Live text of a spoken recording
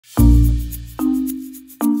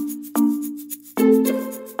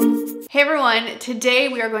Hey everyone, today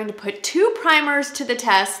we are going to put two primers to the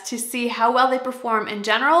test to see how well they perform in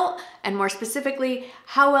general, and more specifically,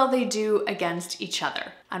 how well they do against each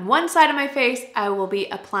other. On one side of my face, I will be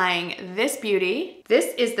applying this beauty.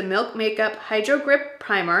 This is the Milk Makeup Hydro Grip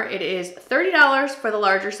Primer. It is $30 for the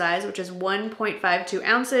larger size, which is 1.52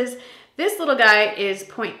 ounces. This little guy is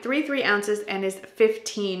 0.33 ounces and is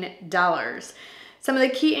 $15. Some of the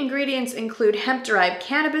key ingredients include hemp-derived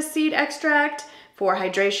cannabis seed extract for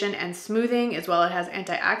hydration and smoothing, as well as it has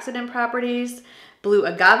antioxidant properties, blue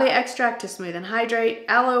agave extract to smooth and hydrate,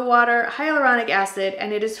 aloe water, hyaluronic acid,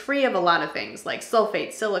 and it is free of a lot of things like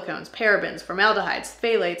sulfates, silicones, parabens, formaldehydes,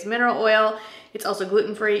 phthalates, mineral oil. It's also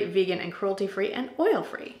gluten-free, vegan, and cruelty-free, and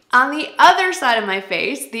oil-free. On the other side of my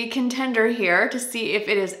face, the contender here to see if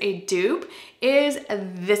it is a dupe is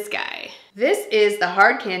this guy. This is the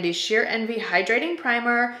Hard Candy Sheer Envy Hydrating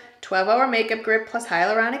Primer, 12-hour makeup grip plus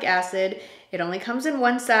hyaluronic acid. It only comes in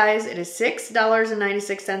one size. It is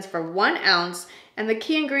 $6.96 for 1 ounce. And the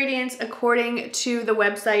key ingredients, according to the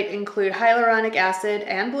website, include hyaluronic acid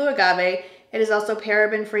and blue agave. It is also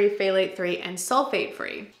paraben-free, phthalate-free, and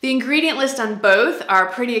sulfate-free. The ingredient list on both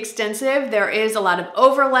are pretty extensive. There is a lot of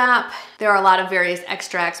overlap. There are a lot of various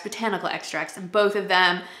extracts, botanical extracts in both of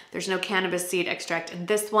them. There's no cannabis seed extract in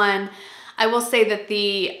this one. I will say that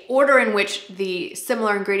the order in which the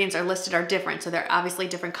similar ingredients are listed are different, so there are obviously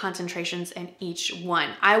different concentrations in each one.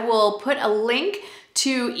 I will put a link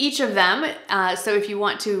to each of them, so if you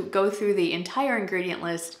want to go through the entire ingredient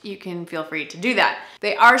list, you can feel free to do that.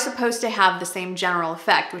 They are supposed to have the same general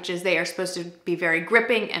effect, which is they are supposed to be very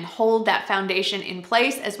gripping and hold that foundation in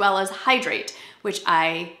place, as well as hydrate, which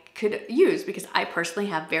I could use because I personally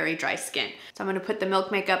have very dry skin. So I'm gonna put the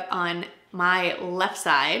Milk Makeup on my left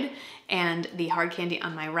side and the Hard Candy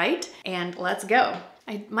on my right, and let's go.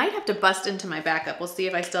 I might have to bust into my backup. We'll see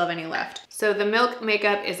if I still have any left. So the Milk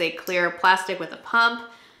Makeup is a clear plastic with a pump. I'm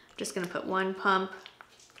just gonna put one pump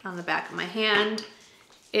on the back of my hand.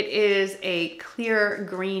 It is a clear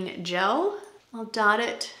green gel. I'll dot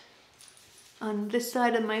it on this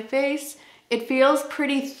side of my face. It feels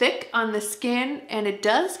pretty thick on the skin, and it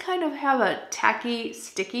does kind of have a tacky,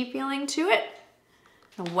 sticky feeling to it.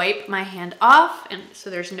 I'll wipe my hand off, and so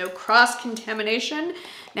there's no cross-contamination.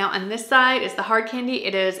 Now on this side is the Hard Candy.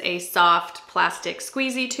 It is a soft plastic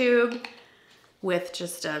squeezy tube with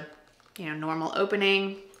just a normal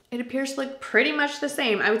opening. It appears to look pretty much the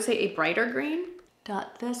same. I would say a brighter green.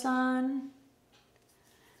 Dot this on.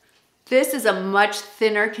 This is a much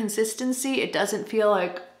thinner consistency. It doesn't feel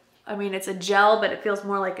like, I mean, it's a gel, but it feels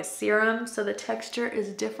more like a serum, so the texture is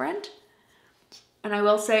different. And I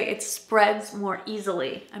will say it spreads more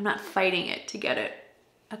easily. I'm not fighting it to get it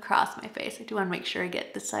across my face. I do want to make sure I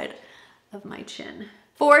get this side of my chin.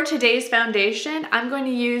 For today's foundation, I'm going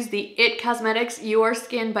to use the IT Cosmetics Your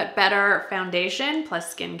Skin But Better Foundation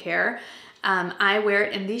plus skincare. I wear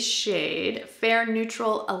it in the shade Fair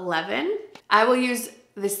Neutral 11. I will use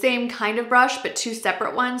the same kind of brush, but two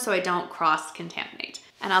separate ones so I don't cross-contaminate.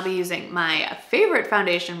 And I'll be using my favorite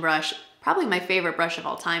foundation brush, probably my favorite brush of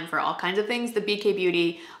all time for all kinds of things, the BK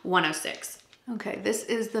Beauty 106. Okay, this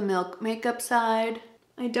is the Milk Makeup side.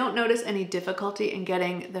 I don't notice any difficulty in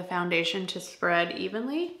getting the foundation to spread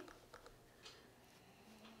evenly.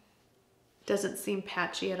 Doesn't seem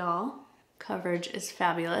patchy at all. Coverage is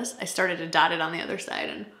fabulous. I started to dot it on the other side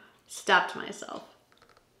and stopped myself.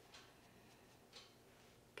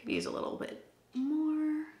 Could use a little bit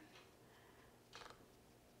more.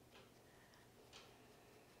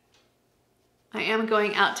 I am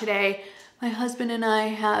going out today. My husband and I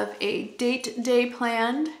have a date day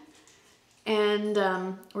planned, and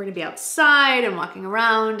we're gonna be outside and walking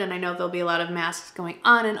around, and I know there'll be a lot of masks going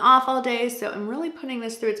on and off all day, so I'm really putting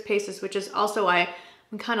this through its paces, which is also why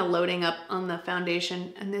I'm kind of loading up on the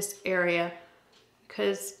foundation in this area,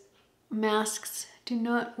 because masks do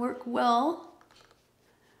not work well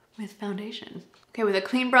with foundation. Okay, with a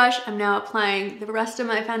clean brush, I'm now applying the rest of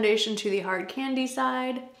my foundation to the Hard Candy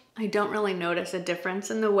side. I don't really notice a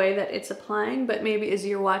difference in the way that it's applying, but maybe as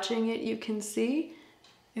you're watching it, you can see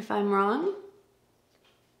if I'm wrong.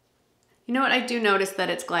 You know what? I do notice that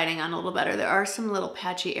it's gliding on a little better. There are some little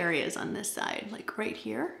patchy areas on this side, like right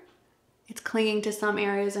here. It's clinging to some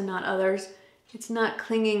areas and not others. It's not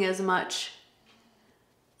clinging as much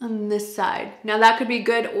on this side. Now that could be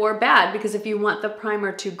good or bad, because if you want the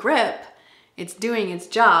primer to grip, it's doing its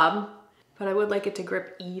job, but I would like it to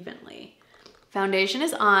grip evenly. Foundation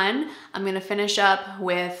is on. I'm gonna finish up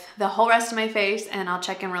with the whole rest of my face, and I'll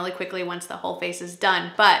check in really quickly once the whole face is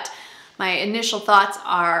done. But my initial thoughts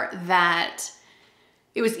are that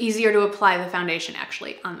it was easier to apply the foundation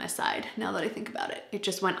actually on this side, now that I think about it. It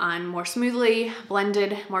just went on more smoothly,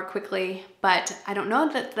 blended more quickly, but I don't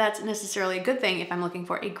know that that's necessarily a good thing if I'm looking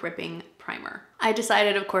for a gripping primer. I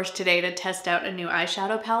decided, of course, today to test out a new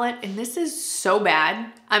eyeshadow palette, and this is so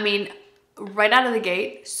bad. I mean, right out of the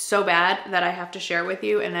gate, so bad that I have to share with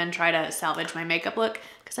you and then try to salvage my makeup look,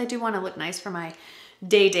 because I do want to look nice for my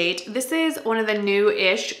day date. This is one of the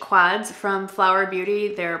new-ish quads from Flower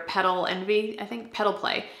Beauty, their Petal Envy, I think Petal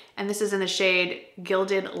Play, and this is in the shade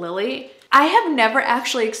Gilded Lily. I have never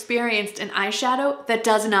actually experienced an eyeshadow that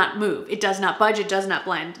does not move. It does not budge, it does not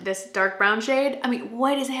blend. This dark brown shade, I mean,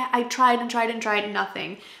 what is it? I tried and tried and tried,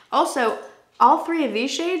 nothing. Also, all three of these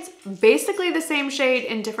shades, basically the same shade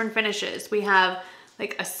in different finishes. We have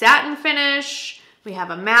like a satin finish, we have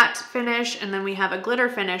a matte finish, and then we have a glitter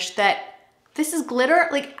finish that, this is glitter.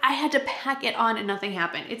 Like, I had to pack it on and nothing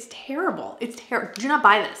happened. It's terrible. It's terrible. Do not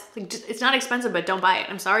buy this. Like, just, it's not expensive, but don't buy it.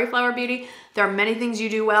 I'm sorry, Flower Beauty. There are many things you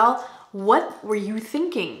do well. What were you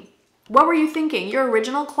thinking? What were you thinking? Your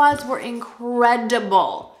original quads were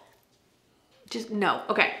incredible. Just no.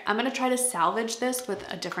 Okay, I'm gonna try to salvage this with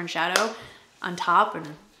a different shadow on top, and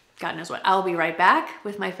God knows what. I'll be right back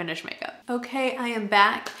with my finished makeup. Okay, I am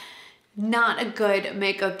back. Not a good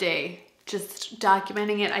makeup day. Just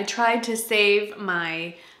documenting it. I tried to save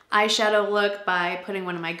my eyeshadow look by putting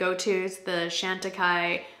one of my go-tos, the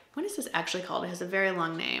Chantecaille, what is this actually called? It has a very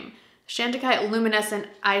long name. Chantecaille Luminescent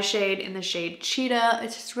Eye Shade in the shade Cheetah.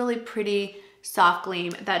 It's just really pretty soft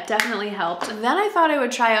gleam. That definitely helped. And then I thought I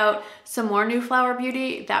would try out some more new Flower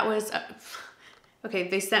Beauty. That was, okay,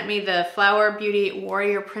 they sent me the Flower Beauty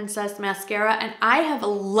Warrior Princess Mascara, and I have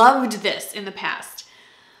loved this in the past.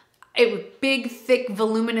 It was big, thick,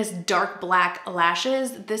 voluminous, dark black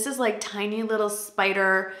lashes. This is like tiny little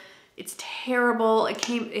spider. It's terrible.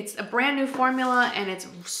 It's a brand new formula and it's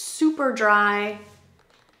super dry.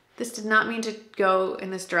 This did not mean to go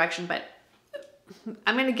in this direction, but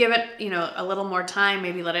I'm gonna give it, you know, a little more time,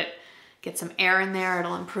 maybe let it get some air in there,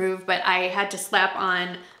 it'll improve. But I had to slap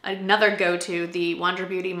on another go-to, the Wander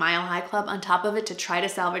Beauty Mile High Club, on top of it to try to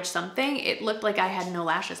salvage something. It looked like I had no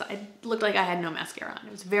lashes. It looked like I had no mascara on.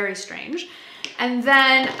 It was very strange. And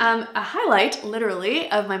then a highlight, literally,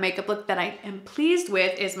 of my makeup look that I am pleased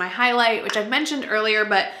with is my highlight, which I've mentioned earlier,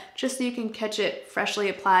 but just so you can catch it freshly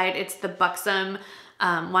applied, it's the Buxom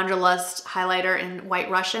Wanderlust highlighter in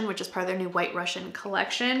White Russian, which is part of their new White Russian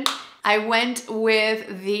collection. I went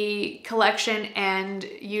with the collection and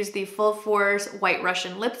used the Full Force White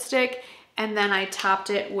Russian lipstick, and then I topped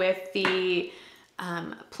it with the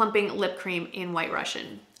plumping lip cream in White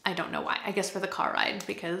Russian. I don't know why. I guess for the car ride,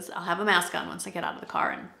 because I'll have a mask on once I get out of the car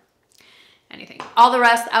and anything. All the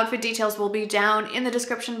rest, outfit details will be down in the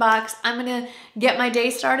description box. I'm gonna get my day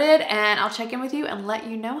started and I'll check in with you and let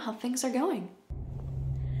you know how things are going.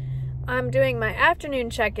 I'm doing my afternoon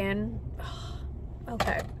check-in.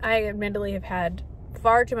 Okay, I admittedly have had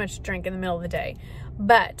far too much to drink in the middle of the day,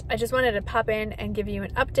 but I just wanted to pop in and give you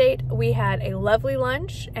an update. We had a lovely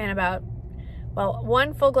lunch and about, well,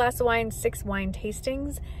 1 full glass of wine, 6 wine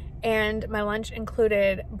tastings, and my lunch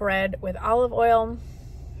included bread with olive oil,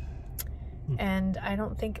 and I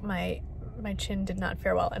don't think my chin did not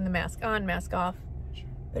fare well, and the mask on, mask off.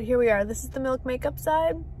 But here we are. This is the milk makeup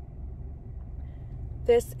side.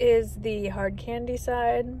 This is the hard candy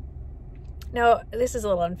side. Now, this is a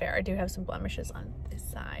little unfair. I do have some blemishes on this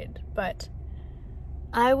side, but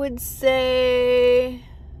I would say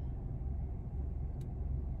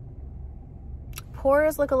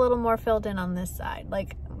pores look a little more filled in on this side,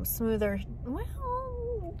 like smoother.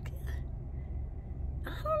 Well, I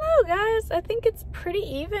don't know, guys. I think it's pretty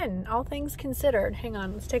even, all things considered. Hang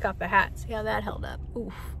on, let's take off the hat. See how that held up.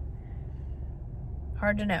 Oof.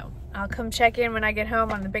 Hard to know. I'll come check in when I get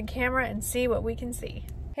home on the big camera and see what we can see.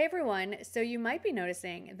 Hey everyone, so you might be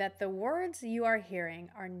noticing that the words you are hearing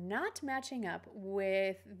are not matching up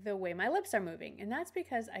with the way my lips are moving, and that's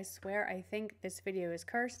because I swear I think this video is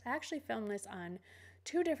cursed. I actually filmed this on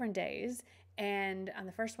 2 different days, and on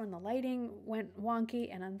the first one the lighting went wonky,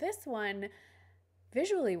 and on this one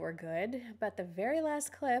visually we're good, but the very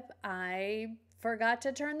last clip I forgot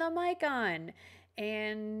to turn the mic on.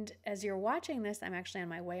 And as you're watching this, I'm actually on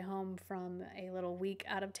my way home from a little week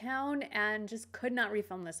out of town and just could not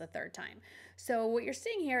refilm this a 3rd time. So what you're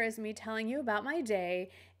seeing here is me telling you about my day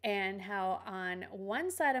and how on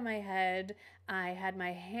one side of my head, I had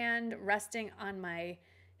my hand resting on my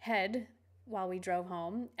head while we drove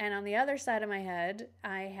home. And on the other side of my head,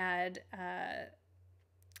 I had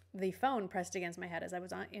the phone pressed against my head as I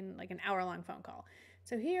was in like an hour-long phone call.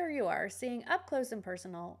 So here you are seeing up close and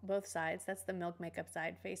personal both sides. That's the milk makeup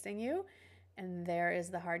side facing you. And there is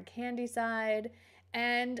the hard candy side.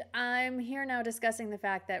 And I'm here now discussing the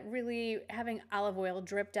fact that really having olive oil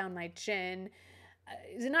drip down my chin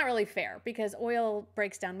is not really fair because oil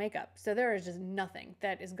breaks down makeup. So there is just nothing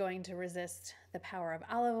that is going to resist the power of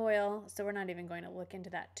olive oil. So we're not even going to look into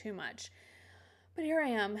that too much. But here I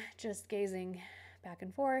am just gazing back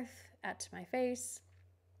and forth at my face.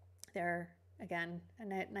 There, again, a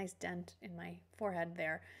nice dent in my forehead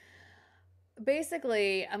there.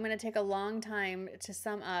 Basically, I'm going to take a long time to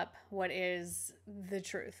sum up what is the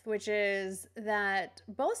truth, which is that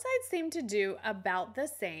both sides seem to do about the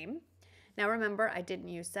same. Now remember, I didn't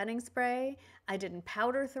use setting spray. I didn't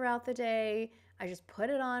powder throughout the day. I just put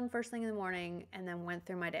it on first thing in the morning and then went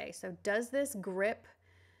through my day. So does this grip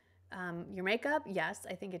your makeup? Yes,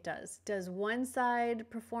 I think it does. Does one side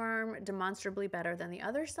perform demonstrably better than the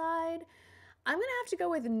other side? I'm going to have to go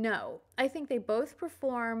with no. I think they both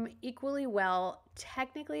perform equally well.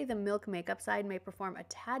 Technically, the Milk makeup side may perform a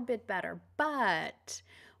tad bit better, but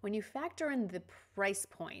when you factor in the price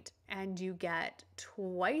point and you get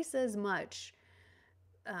twice as much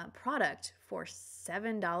product for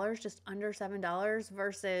 $7, just under $7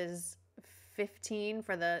 versus $15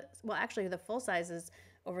 for actually the full size is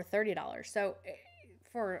over $30. So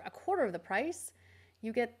for a quarter of the price,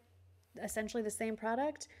 you get essentially the same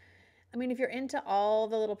product. I mean, if you're into all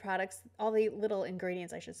the little products, all the little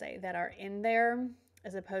ingredients, I should say, that are in there,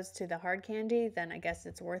 as opposed to the hard candy, then I guess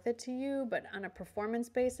it's worth it to you. But on a performance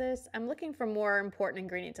basis, I'm looking for more important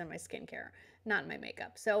ingredients in my skincare, not in my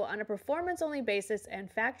makeup. So on a performance only basis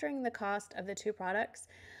and factoring the cost of the two products,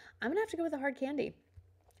 I'm gonna have to go with the hard candy.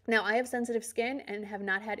 Now, I have sensitive skin and have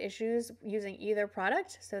not had issues using either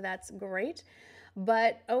product, so that's great.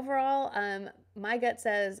 But overall, my gut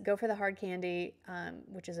says go for the hard candy,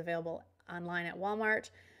 which is available online at Walmart.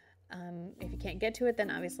 If you can't get to it,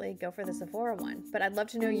 then obviously go for the Sephora one. But I'd love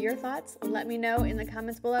to know your thoughts. Let me know in the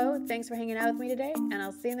comments below. Thanks for hanging out with me today, and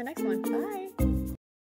I'll see you in the next one. Bye.